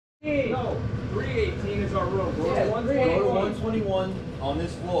No, 318 is our room. Go Yeah, to 121 on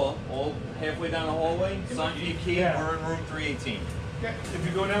this floor, all halfway down the hallway. Sign for your key. Yeah. We're in room 318. Yeah. If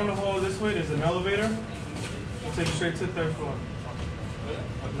you go down the hall this way, there's an elevator. It'll take you straight to the 3rd floor.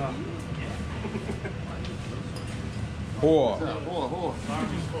 No. Whore.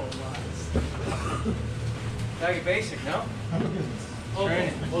 Now you're basic, no?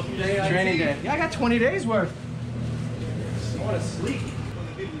 Training day. Yeah, I got 20 days worth. I want to sleep.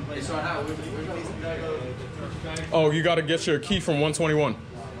 Oh, you got to get your key from 121.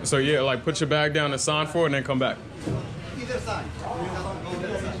 So yeah, like put your bag down and sign for it and then come back. Either side.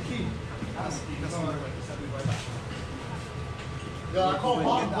 Yeah, I call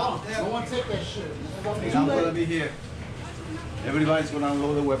Bob. No one take that shit. I'm gonna be here. Everybody's gonna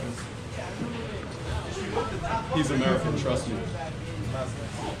unload the weapons. He's American, trust me.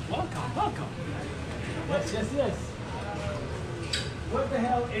 Welcome. Yes. What the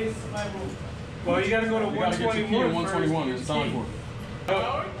hell is my room? Well, you gotta go to 121. 121 and sign for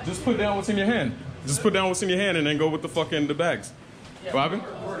it. Just put down what's in your hand. Just put down what's in your hand and then go with the fucking the bags. Robin?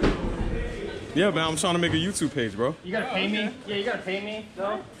 Yeah, man, I'm trying to make a YouTube page, bro. You gotta pay me? Yeah, you gotta pay me,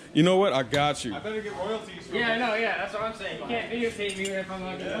 though. You know what? I got you. I better get royalties from I know, yeah, that's what I'm saying. You can't videotape me if I'm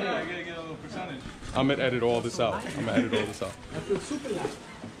not gonna pay. I gotta get a little percentage. I'm gonna edit all this out. I feel super loud.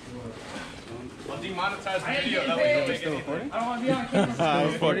 Well, demonetize the video. That way you don't make anything. I don't wanna be on camera. I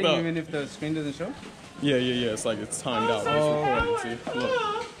was fucked up. Even if the screen doesn't show? Yeah. It's like it's timed out. It's recording, see?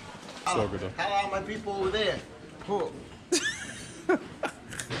 Look. It's all good though. How are my people over there? Cool.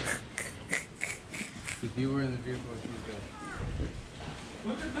 If you were in the vehicle, she's good.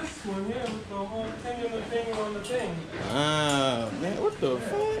 Look at this one here with the whole thing and the thing on the thing. Ah, man, what the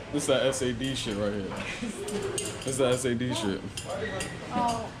fuck? This is that SAD shit right here. This is that SAD shit.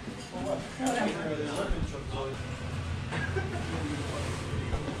 Oh.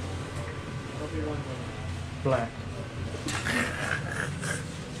 Black.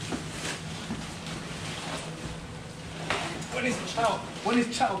 When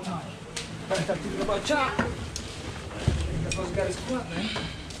is chow time? Better start thinking about chow. That's why you gotta squat, man.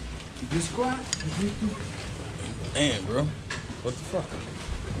 You do squat? Damn, bro. What the fuck?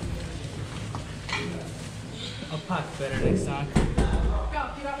 I'll pack better next time. Go,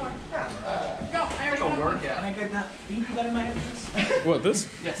 get that one. Go, I already got one. Can I get that bean you got in my head? What, this?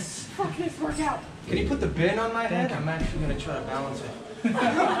 Yes. Fuck this, work out. Can you put the bin on my head? I'm actually gonna try to balance it. Here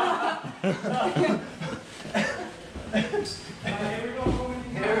we go.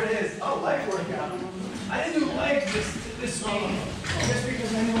 Here it is. Oh, leg workout. I didn't do legs this week. Just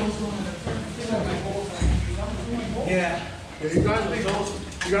because I knew I was going to Yeah. You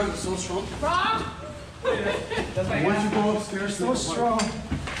guys are so strong. Rob! That's my Once you go upstairs, so strong.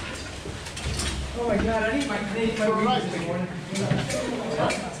 Oh my god, I need my weakness in the morning.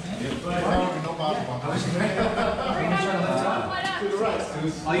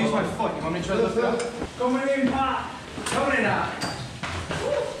 I'll use my foot. You want me to try to lift it up? Coming in hot. Coming in out.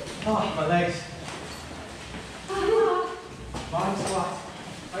 Oh, my legs. Bottom squat.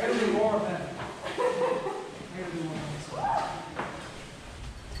 I gotta do more of that. I gotta do more of that.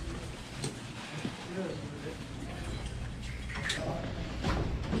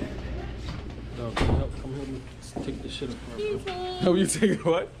 No, come help me take this shit apart, bro. Help you take it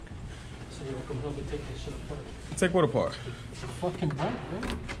what? So you come help me take this shit apart. Take what apart? It's a fucking bike, bro.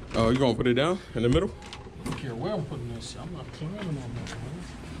 Oh, you gonna put it down in the middle? I don't care where I'm putting this. I'm not climbing on that, man.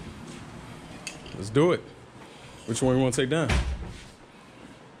 Let's do it. Which one you want to take down?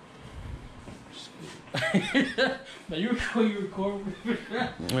 Now you record.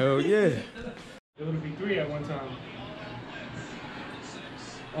 Oh yeah. It would be 3 at one time.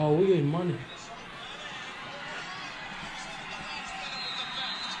 Oh, we get money. You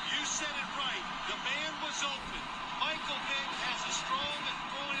said it right. The man was open. Michael Vick has a strong and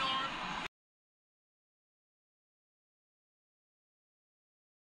throwing arm.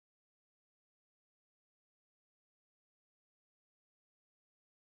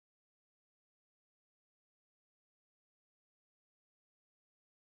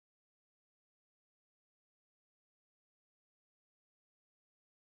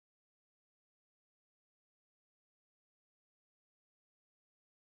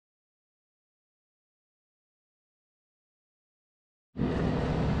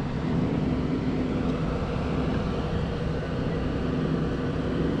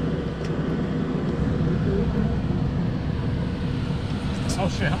 Oh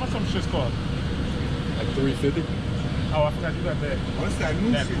shit, how much some shit's cost? Like $350. Oh, I forgot you got that. What's that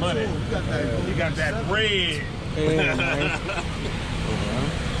new That shit? money. Too? You got that. You got that bread. Damn, man.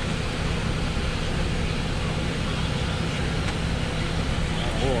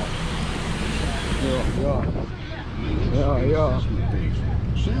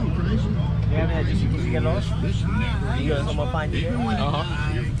 Yeah, man, just in case you get lost. You go, someone find you there.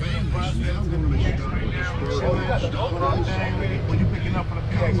 When you picking up for the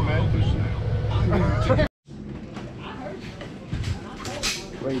PX, man.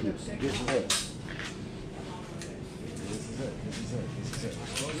 Radius, this is it.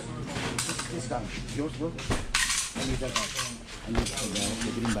 This guy, yours, bro? I need that one. I need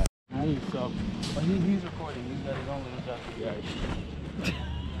the green bag. I need some. But he's recording. He's got his own little job.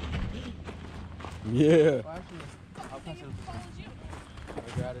 Yeah. Well, actually, I'll pass it.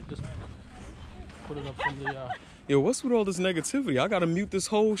 I got it. Just put it up from the. Yo, what's with all this negativity? I gotta mute this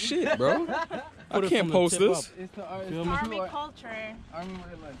whole shit, bro. I Put it can't from the post tip this. up. It's the Feel me? Army culture. Yeah,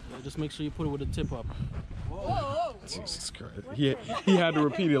 just make sure you put it with the tip up. Whoa. Jesus Christ. He had to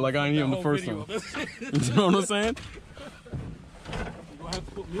repeat it like I ain't hear him the first time. You know what I'm saying? You're gonna have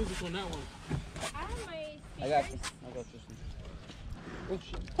to put music on that one. I got this.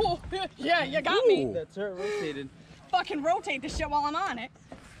 Oh, yeah, you got me. Ooh. That's her rotated. Fucking rotate this shit while I'm on it.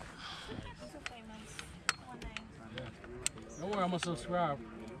 Don't worry, I'm gonna subscribe.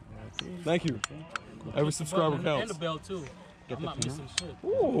 Thank you. Every subscriber And counts. the bell too. I'm not missing shit.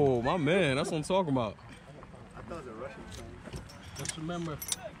 Ooh, my man. That's what I'm talking about. Just remember,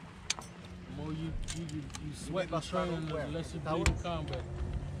 the more you sweat and train, the less you bleed in combat.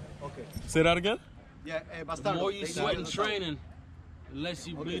 Okay. Say that again? Yeah, The bastardo. more you sweat and training, the less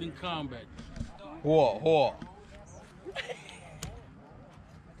you bleed in combat. Whoa.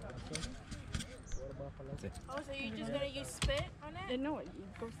 Oh, so you're just gonna use spit on it? No, it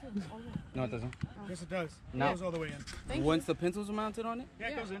goes through. No, it doesn't. Yes, it does. No. It goes all the way in. Once the pencils are mounted on it? Yeah,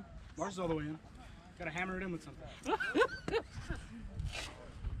 it goes in. Marches all the way in. Gotta hammer it in with something.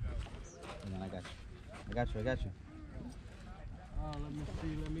 And then I got you. Oh, let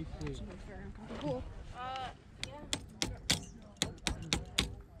me see. Cool. Yeah.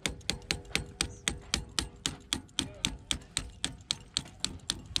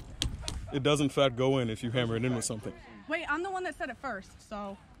 It does in fact go in if you hammer it in with something. Wait, I'm the one that said it first,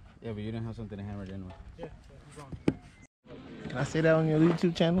 so. Yeah, but you didn't have something to hammer it in with. Yeah, he's wrong. Can I say that on your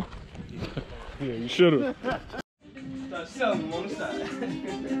YouTube channel? Yeah, you should've.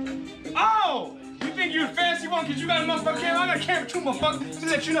 Oh! You think you a fancy one because you got a motherfucking camera? I got a camera too, motherfucker. Let me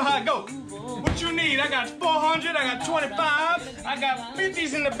let you know how it go. What you need? I got 400, I got 25, I got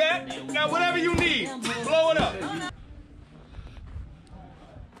 50s in the back. Got whatever you need. Blow it up.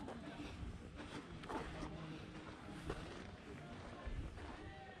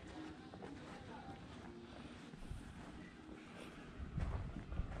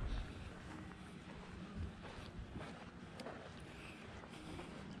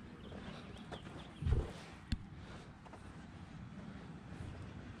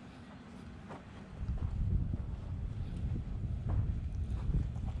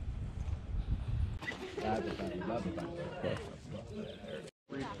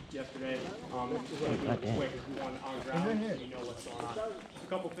 Yesterday, this is going to be quick if you want on ground, so you know what's going on. A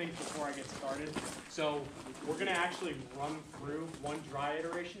couple things before I get started. So we're going to actually run through one dry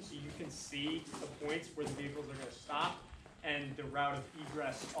iteration so you can see the points where the vehicles are going to stop and the route of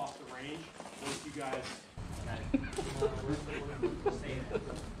egress off the range. Once you guys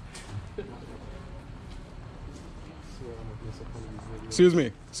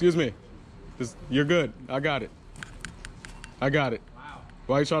Excuse me. You're good. I got it.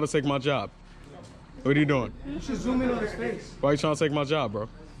 Why are you trying to take my job? What are you doing? You should zoom in on his face. Why are you trying to take my job, bro?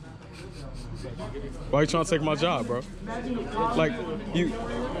 Why are you trying to take my job, bro? Like, you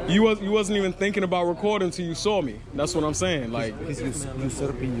wasn't even thinking about recording until you saw me. That's what I'm saying. Like, Because you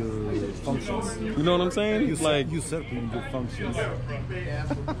usurping your functions. you know what I'm saying? Like, Usurping your functions.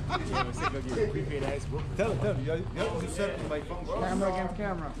 Tell him, you're usurping my functions. Camera against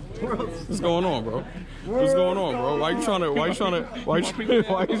camera. what's going on, bro? What's going on, bro? Why you trying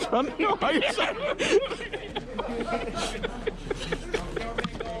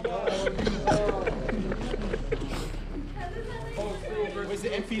Where's the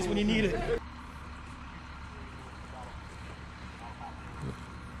MPs when you need it?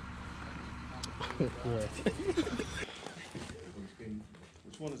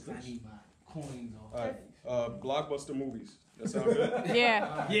 Which one is this? I need my coins off. All right, Blockbuster movies. That sound good?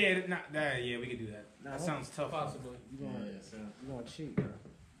 Yeah. Yeah, we can do that. That sounds tough. Possibly. You're gonna cheat, bro.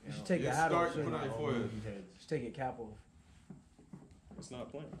 You should take your hat off. Put it on your forehead. Just take your cap off. It's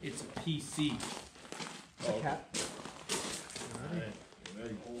not playing. It's a PC. It's a cap.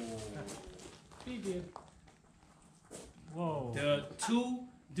 He did. Whoa. The two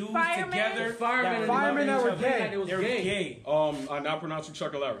dudes Firemen? together. Firemen that were gay. They were gay. I now pronounce you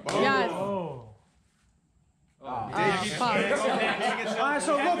Chuck Larry. Yes. Alright,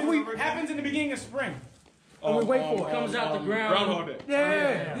 so look, we Happens in the beginning of spring. we wait for it. Comes out the ground. Groundhog Day.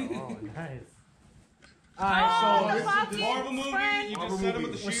 Yeah. Nice. Alright, so Poppy, Marvel movie, friend. you just set him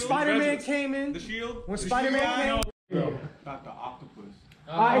with the when shield. Spider-Man came in, The shield. when Spider-Man came, Dr. Octopus.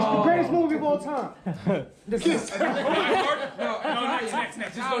 it's the greatest movie of all time. No,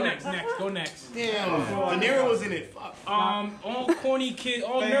 next. Just go next. Damn. De Niro was in it. Fuck. All corny kids,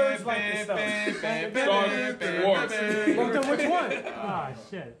 all nerds like this stuff. Well, then which one? Ah,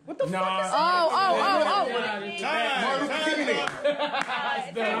 shit. What the fuck is Oh. Martin Luther King nigga.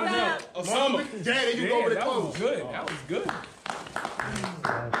 Osama. Dad, there you go with the That was clothes. good. That was good.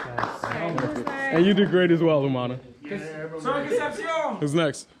 And you did great as well, Umana. Sorry, Concepcion. Who's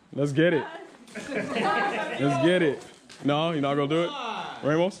next? Let's get it. Let's get it. No, you're not gonna do it?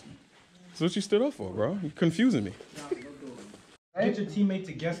 Ramos? That's what you stood up for, bro. You're confusing me. Get your teammate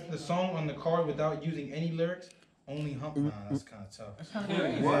to guess the song on the card without using any lyrics. Only hump. Nah, that's kind of tough.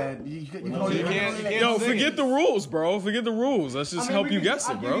 Yo, forget the rules, bro. Forget the rules. Let's just help you guess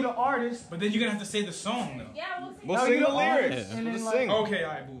it, I'll give you the bro. artist. But then you're gonna have to say the song though. Yeah, we'll see. We'll sing the lyrics. Yeah. And then, Just like, sing. Okay,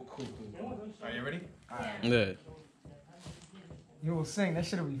 alright, cool. Alright, you ready? Yeah. You will sing. That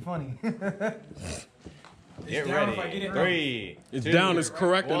shit'll be funny. Get down if I ready. get it 3. It's down, it's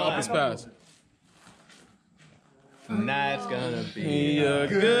correct, and up is past. Tonight's gonna Be be a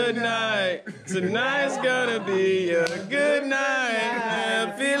good night. Tonight's gonna be a good night.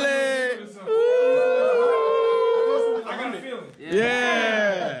 I feel it. I got a feeling.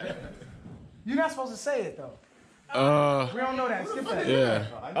 Yeah. You're not supposed to say it though. We don't know that. Skip that. Yeah.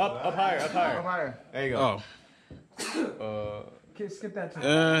 up higher, up higher. Come higher. There you go. Oh. Skip that too.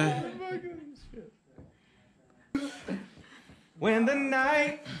 When the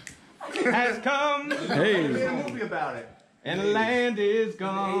night has come Hey. Movie about it. and the land is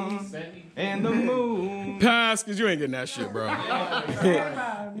gone and the moon. Pass, cause you ain't getting that shit, bro.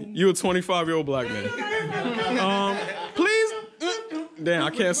 You a 25-year-old black man. Please. Damn, I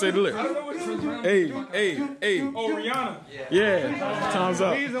can't say the lyrics. Hey. Oh, Rihanna. Yeah. Time's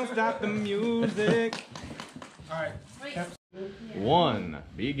up. Please don't stop the music. Alright. 1.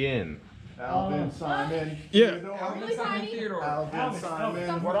 Begin. Alvin, Simon. Yeah. Alvin,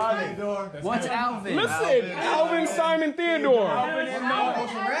 Simon. What are they? What's Alvin? Listen, Alvin, Simon, Theodore. Oh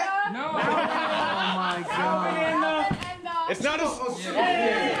my god. It's not a.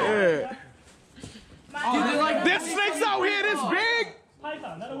 Yeah. There's snakes out here this big.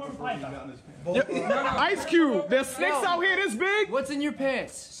 Python. Another word for Python. Ice Cube. There's snakes out here this big. What's in your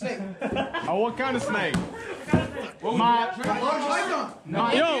pants? Oh, what kind of snake? Yo,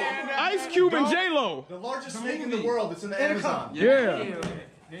 Ice Cube and J-Lo. The largest snake in the world. It's in the Amazon. Yeah.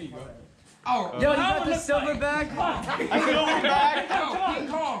 Yo, you got the silverback?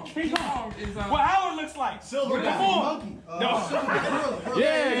 King Kong is What Howard looks like. Silverback. Monkey. Silverback.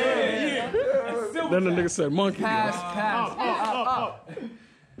 Yeah. Then the nigga said monkey. Pass.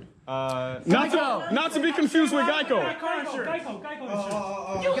 Not to be confused with Geico.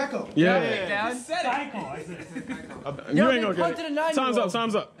 Gecko. Yeah. You ain't gonna get it. Time's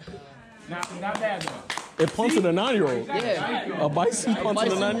up. Not bad though. It punted a 9-year-old. Yeah. A bison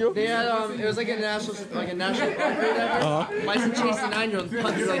punted a 9-year-old? They had, it was like a national park or whatever. Bison chased a 9-year-old and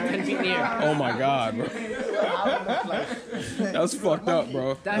punted like 10 feet in the air. Oh my god, bro. That's fucked up,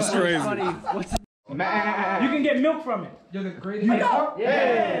 bro. That's crazy. Funny. What's You can get milk from it. You're the greatest.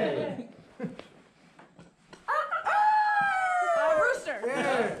 Yeah. Rooster.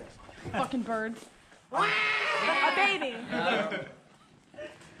 Yeah. Fucking birds. A baby.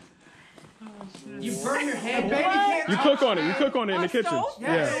 You burn your hand. Baby can't. You cook on it in the kitchen. stove?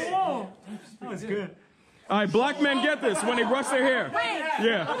 Yeah. That was good. All right, black men get this when they brush their hair.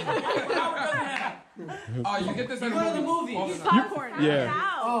 Yeah. Oh, you get this at the movie. Popcorn. Yeah.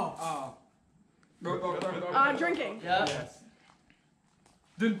 Ow. Drinking. Yeah.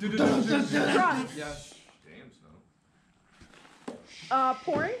 Drunk. Yes.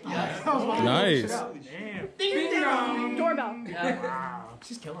 Pouring. Nice. Ding dong. Doorbell. Yeah.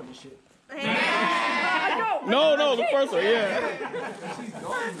 She's killing this shit. Go. No, the first one, yeah.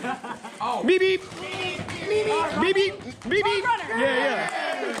 Beep beep. Beep beep. Beep beep.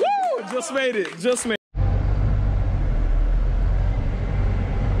 Yeah. Woo! Just made it.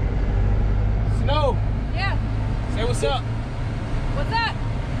 Snow. Yeah. Say what's up. What's that?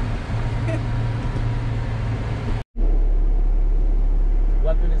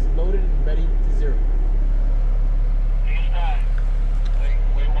 Weapon is loaded and ready to zero.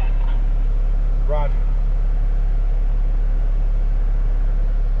 Roger.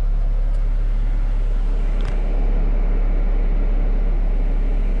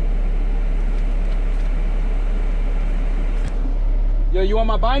 Yo, you want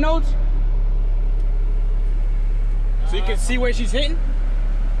my binodes? So you can see where she's hitting?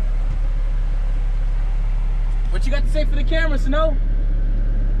 What you got to say for the camera, Snow?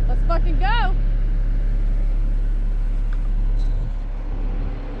 Let's fucking go.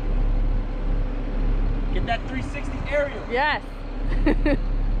 Get that 360 aerial. Yes.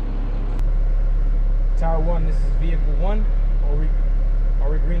 Tower 1, this is vehicle 1. Are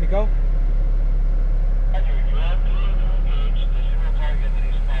we green to go?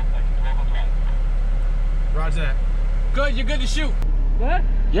 Roger that. Good, you're good to shoot. Good?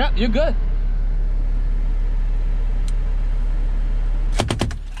 Yep, you're good.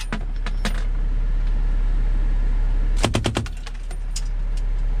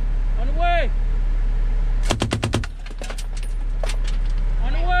 On the way.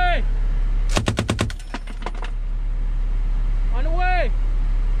 On the way. On the way.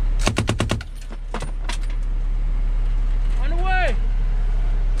 On the way.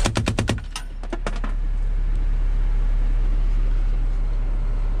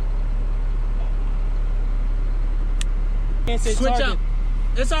 Switch out.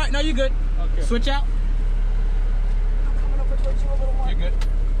 It's alright. No, you're good. Okay. Switch out. I'm coming over towards you a little more. You're good.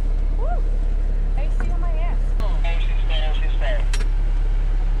 Woo. Hey, see on my ass.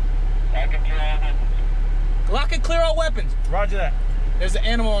 Lock and clear all weapons. Roger that. There's an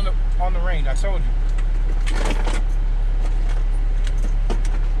animal on the range. I told you.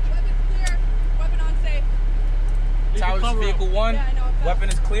 Weapon clear. Weapon on safe. Towers vehicle 1. Yeah, I know. Weapon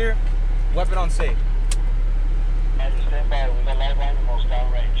is clear. Weapon on safe. Stand by. We got live animals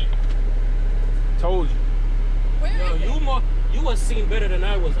downrange. Told you. Where is it? You was seeing better than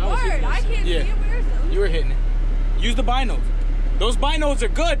I was. Word, I can't see it. Where is it? You were hitting it. Use the binodes. Those binodes are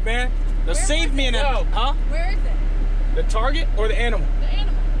good, man. They'll save me in that. Huh? Where is it? The target or the animal? The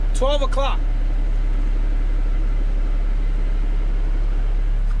animal. 12 o'clock.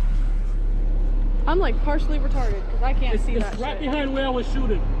 I'm like partially retarded because I can't see that. It's right shit. behind where I was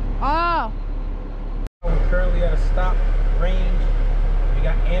shooting. Oh. We're currently at a stop range. We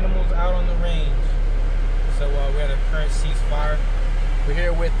got animals out on the range. So we're at a current ceasefire. We're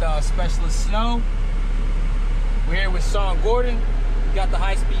here with Specialist Snow. We're here with Sean Gordon. We got the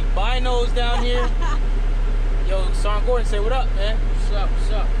high-speed binos down here. Yo, Sean Gordon, say what up, man. What's up?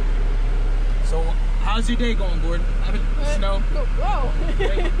 What's up? So, how's your day going, Gordon? Snow? Whoa.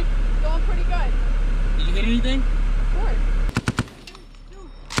 Going pretty good. Did you hit anything? Of course.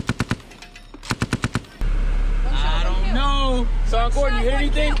 I don't know. Sean Gordon, you hit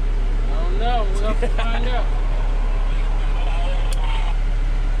anything? I don't know. We'll have to find out.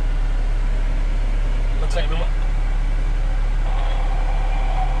 Looks like we're...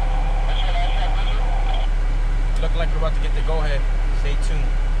 Look like we're about to get the go-ahead. Stay tuned.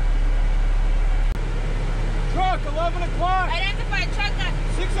 Truck, 11 o'clock. Identify truck at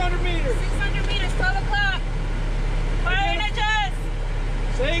 600 meters. 600 meters, 12 o'clock. Fire and adjust.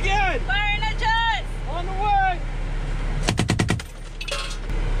 Say again. Fire and adjust. On the way.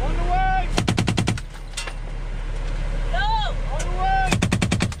 On the way. Low. On the way.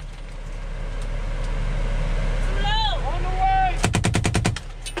 Too low. On the way.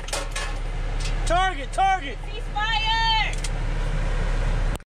 Target, target. Ceasefire.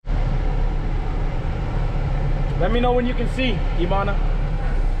 Let me know when you can see, Imana.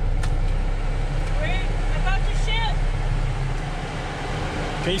 We're about to shoot.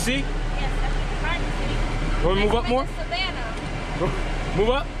 Can you see? Yes, that's trying to see. Want to move up more? Savannah. Move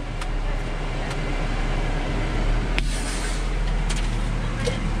up.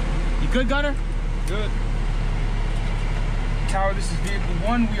 You good, Gunner? Good. Tower, this is vehicle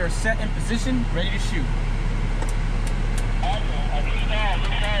 1. We are set in position, ready to shoot.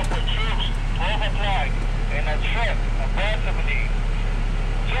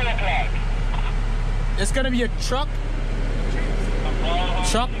 It's gonna be a truck.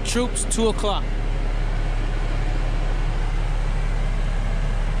 Truck, troops, 2 o'clock.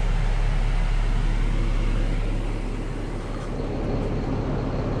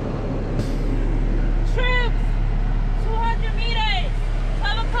 Troops. 200 meters.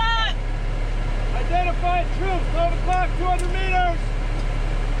 12 o'clock. Identified troops, 12 o'clock, 200 meters.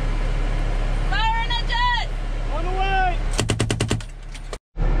 Fire and adjust. On the way.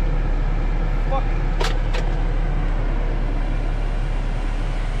 Fuck.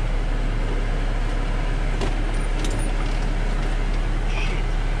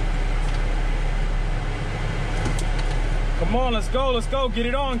 Come on, let's go, let's go. Get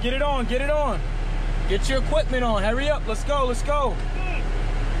it on, get it on, get it on. Get your equipment on, hurry up, let's go, let's go.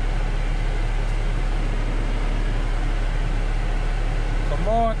 Come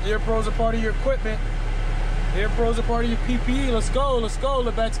on, ear pros are part of your equipment. Air Pros are part of your PPE. Let's go,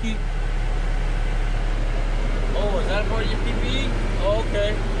 Levetsky. Oh, is that a part of your PPE? Oh,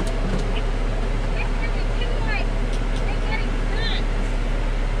 okay.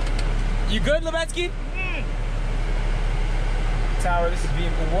 You good, Levetsky? Tower, this is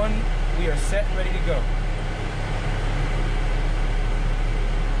vehicle 1. We are set and ready to go.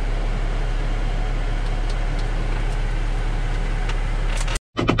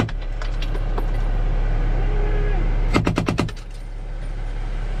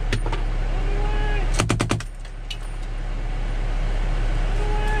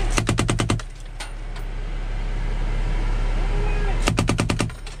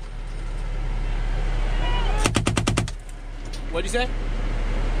 What'd you say?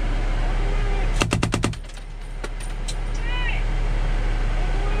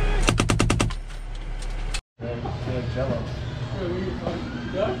 Jello.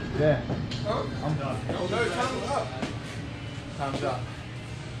 Yeah. Huh? I'm done. Oh, no, time's up. Time's up.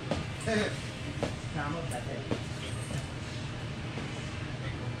 Time up that day.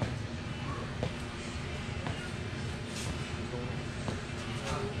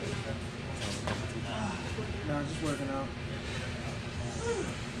 No, I'm just working out.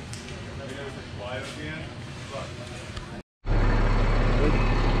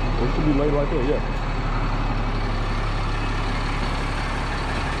 It should be laid right there, yeah.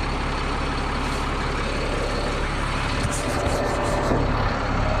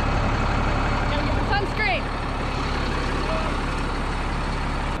 Sunscreen.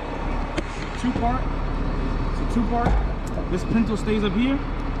 Two-part. It's a two-part. This pintle stays up here.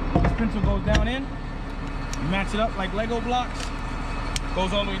 This pintle goes down in. You match it up like Lego blocks.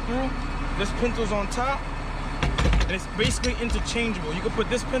 Goes all the way through. This pinto's on top. And it's basically interchangeable. You can put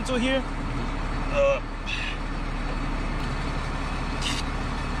this pintle here.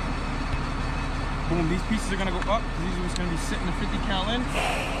 Boom, these pieces are gonna go up because these are just gonna be sitting the 50 cal in.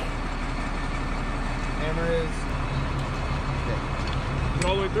 Hammer is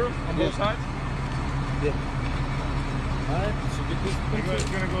all the way through on both sides. Yeah. Alright, so get this pintle. It's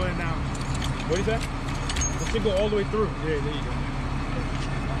gonna go in now. What do you say? This should go all the way through. Yeah, there you go.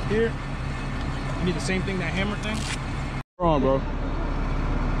 Here. You need the same thing, that hammer thing. What's wrong, bro?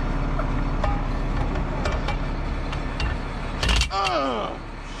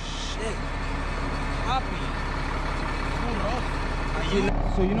 Shit. Copy.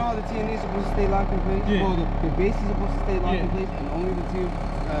 So you know how the TNA is supposed to stay locked in place? Yeah. Well, the base is supposed to stay locked Yeah. in place, and only the TNA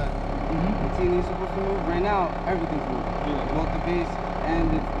is supposed to move. Right now, everything's moving. Yeah. Both the base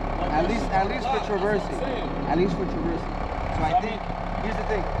and the, at least for traversing. At least for traversing. So I think, here's the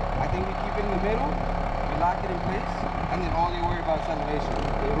thing. I think we keep it in the middle, we lock it in place, and then all you worry about is elevation.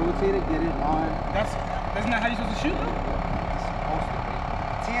 Rotate it, get it on. Isn't that how you're supposed to shoot?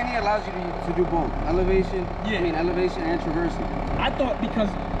 TNA allows you to do both. Elevation, elevation and traversing. I thought because,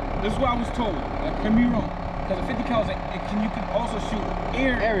 this is what I was told, can be wrong, because the 50 cal, you can also shoot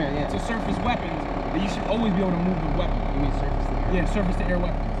area to surface weapons, but you should always be able to move the weapon. You mean surface to air? Yeah, surface to air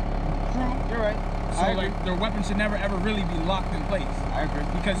weapon. True, you're right. So like, their weapon should never ever really be locked in place. I agree.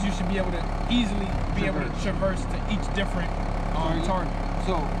 Because you should be able to easily be able to traverse to each different target.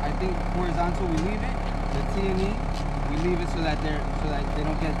 So I think horizontal we leave it, the TNE we leave it so that they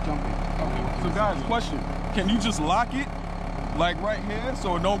don't get jumping. So guys, question. Can you just lock it like right here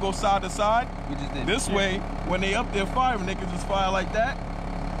so it don't go side to side? We just did. This way, when they up there firing, they can just fire like that.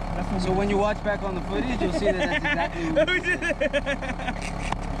 So when you watch back on the footage, you'll see that that's exactly what we did.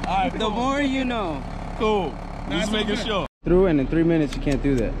 All right, The more you know. Cool. Just making sure. Through, and in 3 minutes you can't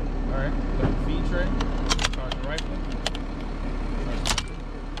do that. All right, feed tray, charge the rifle.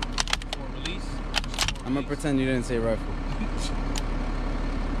 For release. I'm gonna pretend you didn't say rifle.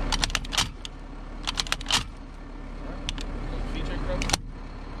 Feed tray cover.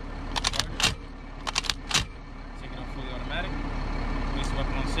 Take it out fully automatic. Place the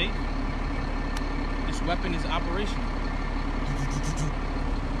weapon on safe. This weapon is operational.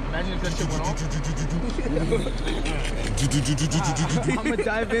 Imagine if that shit went off. I'm gonna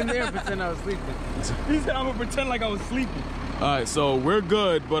dive in there and pretend I was sleeping. He said I'm gonna pretend like I was sleeping. All right, so we're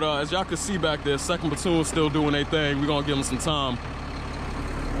good, but as y'all can see back there, second platoon still doing their thing. We're gonna give them some time.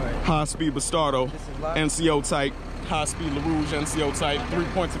 Right. High speed Bastardo, NCO type. High speed LaRouge, NCO type. 3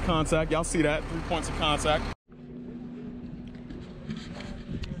 points of contact. Y'all see that? 3 points of contact.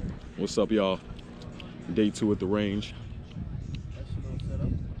 What's up, y'all? Day 2 at the range.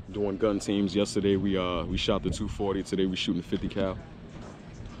 Doing gun teams. Yesterday we shot the 240. Today we shooting the 50 cal.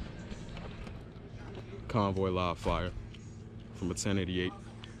 Convoy live fire from a 1088.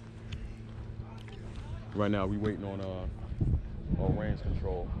 Right now we waiting on range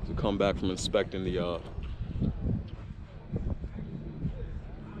control to come back from inspecting the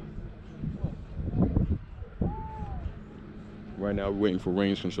Right now, we're waiting for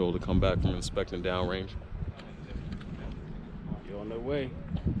range control to come back from inspecting downrange. You're on their way.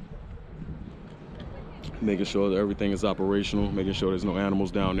 Making sure that everything is operational, making sure there's no animals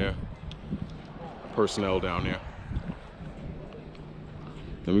down there, personnel down there.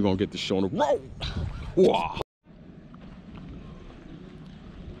 Then we're gonna get this show on the road. Wow.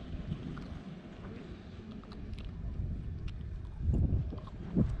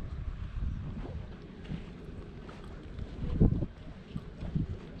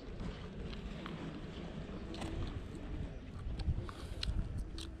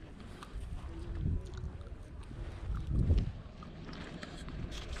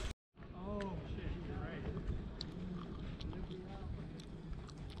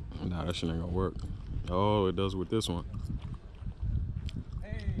 Nah, that shit ain't gonna work. Oh, it does with this one.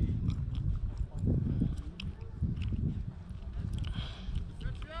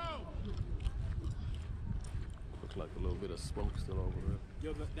 Looks like a little bit of smoke still over there.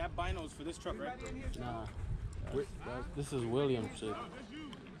 Yo, that bino's for this truck, right? Nah. This is William shit.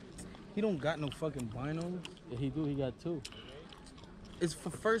 He don't got no fucking binos. Yeah, he do. He got 2. It's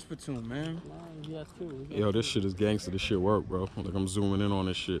for first platoon, man. Nah, he got 2. Yo, this shit is gangster. This shit work, bro. Like, I'm zooming in on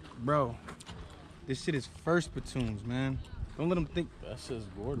this shit. Bro, this shit is first platoons, man. Don't let them think. That shit's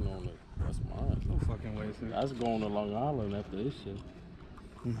Gordon on it. That's mine. No fucking way, sir. That's going to Long Island after this shit.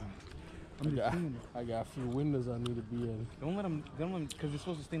 I got a few windows I need to be in. Don't let them, because they're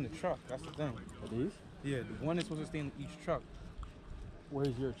supposed to stay in the truck. That's the thing. Are these? Yeah, the one is supposed to stay in each truck.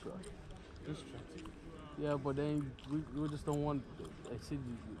 Where's your truck? This truck. Yeah, but then we just don't want. See,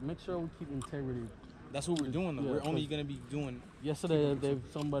 make sure we keep integrity. That's what we're doing, though. Yeah, we're only gonna be doing. Yesterday,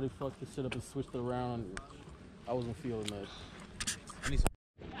 somebody fucked the shit up and switched it around. I wasn't feeling that.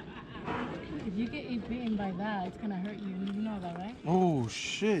 If you get beaten by that, it's gonna hurt you. You know that, right? Oh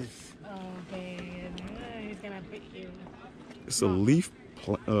shit. Okay, he's gonna bit you. It's a leaf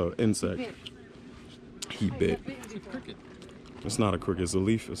insect. He bit. It's a cricket. It's not a cricket. It's a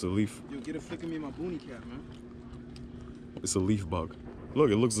leaf. It's a leaf. Yo, get a flick of me in my boonie cap, man. It's a leaf bug.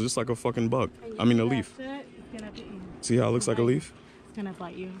 Look, it looks just like a fucking bug. I mean, a leaf. It's gonna bite you. See how it looks like a leaf? It's gonna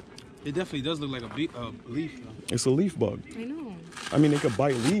bite you. It definitely does look like a leaf, though. It's a leaf bug. I know. I mean, they could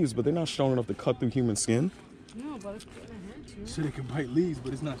bite leaves, but they're not strong enough to cut through human skin. No, but it's gonna hurt you. So they can bite leaves,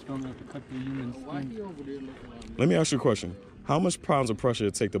 but it's not strong enough to cut through human skin. Why he over there looking around? Let me ask you a question. How much pounds of pressure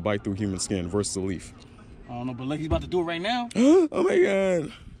it take to bite through human skin versus a leaf? I don't know, but like he's about to do it right now. Oh my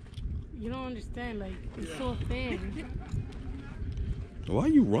god. You don't understand, like, it's so thin. Why are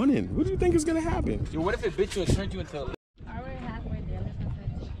you running? What do you think is gonna happen? Yo, what if it bit you and turned you into a leaf? Already halfway there. Let's not say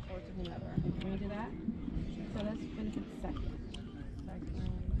or to whomever. Can we do that? So let's finish it second.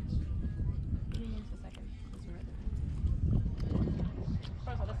 Give me just a second.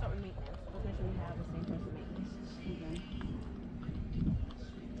 First of all, let's start with maintenance. Let's make sure we have the same person maintenance. Okay.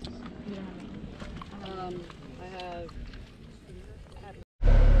 You don't have maintenance. I have.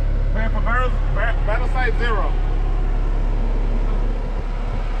 Man for battle site 0.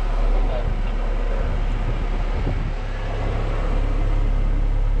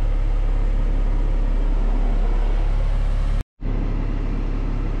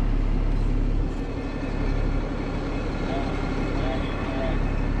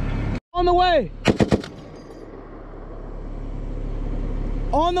 On the way!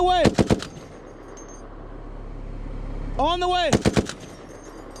 On the way! On the way!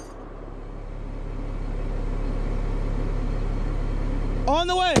 On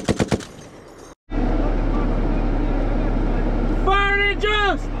the way! Fire and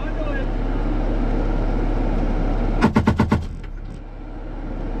adjust!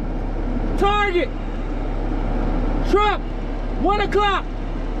 Target! Truck! 1 o'clock!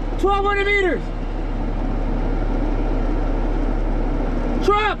 1,200 meters!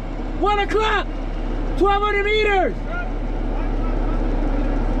 Truck! 1 o'clock! 1,200 meters!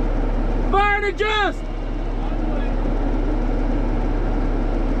 Fire and adjust!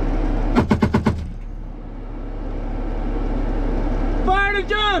 Fire and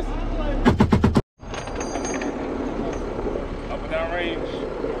adjust! Up and down range.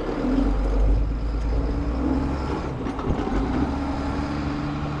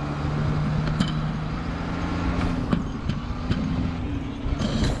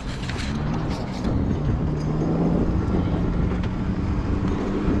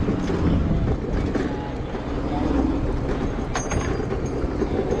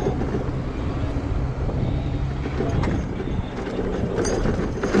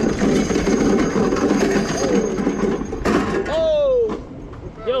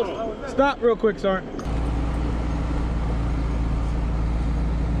 Stop real quick, Sergeant.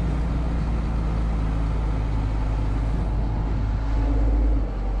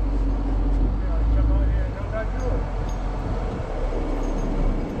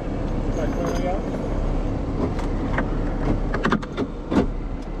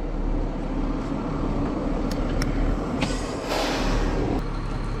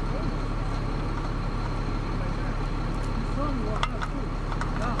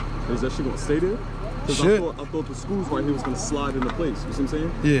 Is that shit gonna stay there? Because I thought the screws right here was gonna slide into place. You see what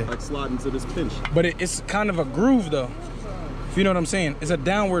I'm saying? Yeah. Like slide into this pinch. But it's kind of a groove though. If you know what I'm saying. It's a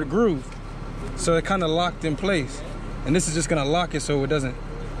downward groove. So it kind of locked in place. And this is just gonna lock it so it doesn't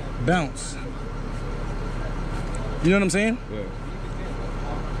bounce. You know what I'm saying? Yeah.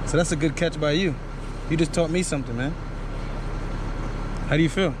 So that's a good catch by you. You just taught me something, man. How do you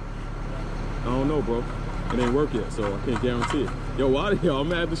feel? I don't know, bro. It ain't work yet, so I can't guarantee it. Yo, why do y'all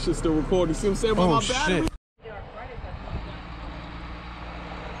mad this shit's still recording? See what I'm saying about my battery? Shit.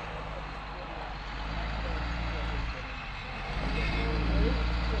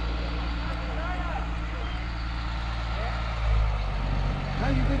 No,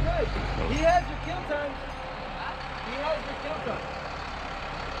 you did good. He has your kill time. He has your kill time.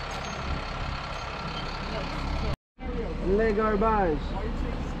 Le garbage.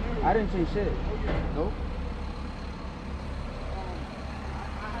 I didn't change shit. Nope.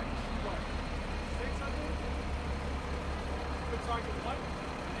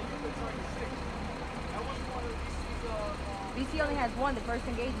 BC only has one, the first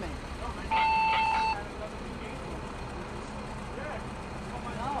engagement.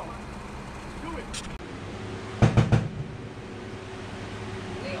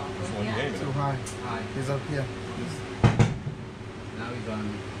 Too high. He's up here. Now he's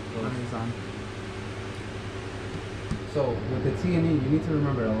on. So with the T&E, you need to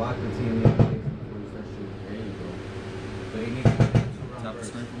remember to lock the T&E in place before you start shooting. There you go. So you need to top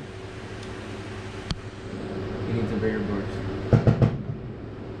first. You need to bear burst.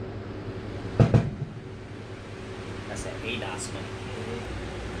 That's an ADOS, man.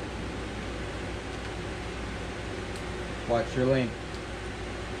 Watch your lane.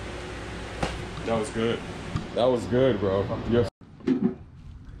 That was good. That was good, bro. Yes.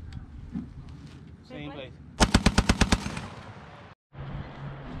 Same place.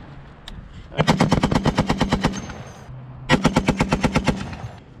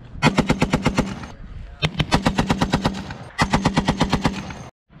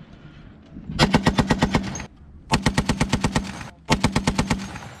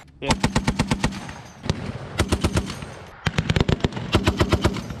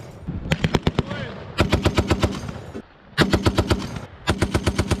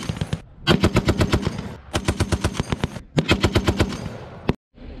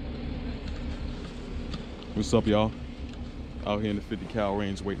 What's up, y'all? Out here in the 50 cal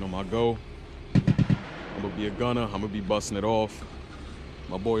range waiting on my go. I'm gonna be a gunner. I'm gonna be busting it off.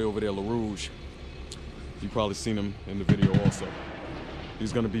 My boy over there, LaRouge, you probably seen him in the video also.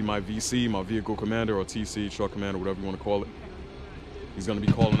 He's gonna be my VC, my vehicle commander, or TC, truck commander, whatever you wanna call it. He's gonna be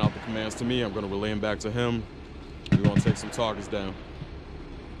calling out the commands to me. I'm gonna relay them back to him. We're gonna take some targets down.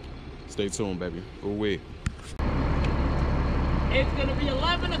 Stay tuned, baby. Ooh wee. It's gonna be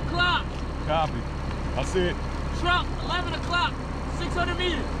 11 o'clock. Copy. I see it. Truck, 11 o'clock, 600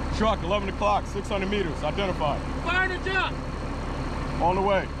 meters. Truck, 11 o'clock, 600 meters, identified. Fire the truck. On the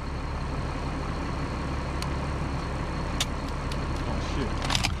way. Oh, shit.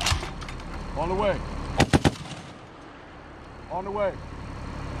 On the way. On the way.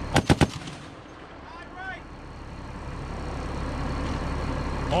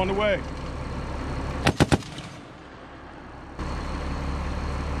 On the way.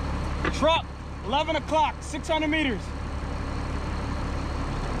 Truck, 11 o'clock, 600 meters.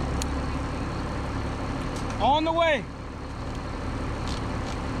 On the way.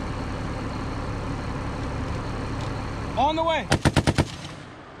 On the way.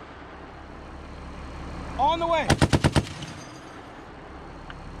 On the way.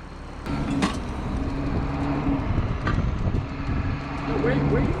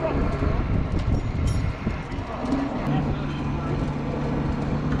 Where you from?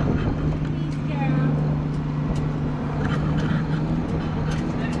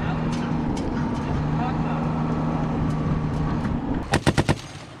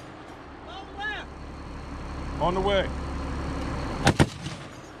 On the way. A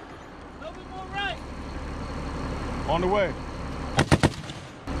little bit more right. On the way.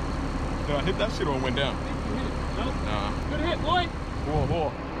 Did I hit that shit or it went down? Nope. Nah. Good hit, boy.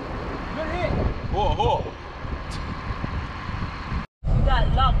 Whoa. Good hit. Whoa. You got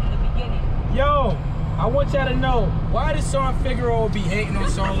luck in the beginning. Yo, I want y'all to know, why does Sean Figueroa be hating on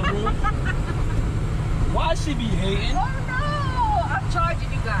Sean LaRue? Why she be hating? Oh no! I'm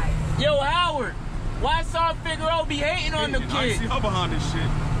charging you guys. Yo, Howard, why Sean Figueroa be hating on the I kid? see her behind this shit.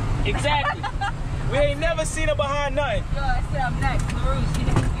 Exactly. We ain't never seen her behind nothing. Yo, I said I'm next. LaRouche, you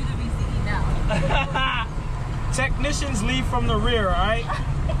the VCE now. Technicians leave from the rear, all right?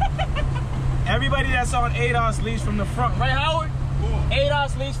 Everybody that's on ADOS leaves from the front. Right, Howard?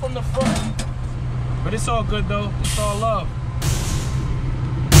 ADOS leaves from the front. But it's all good, though. It's all love.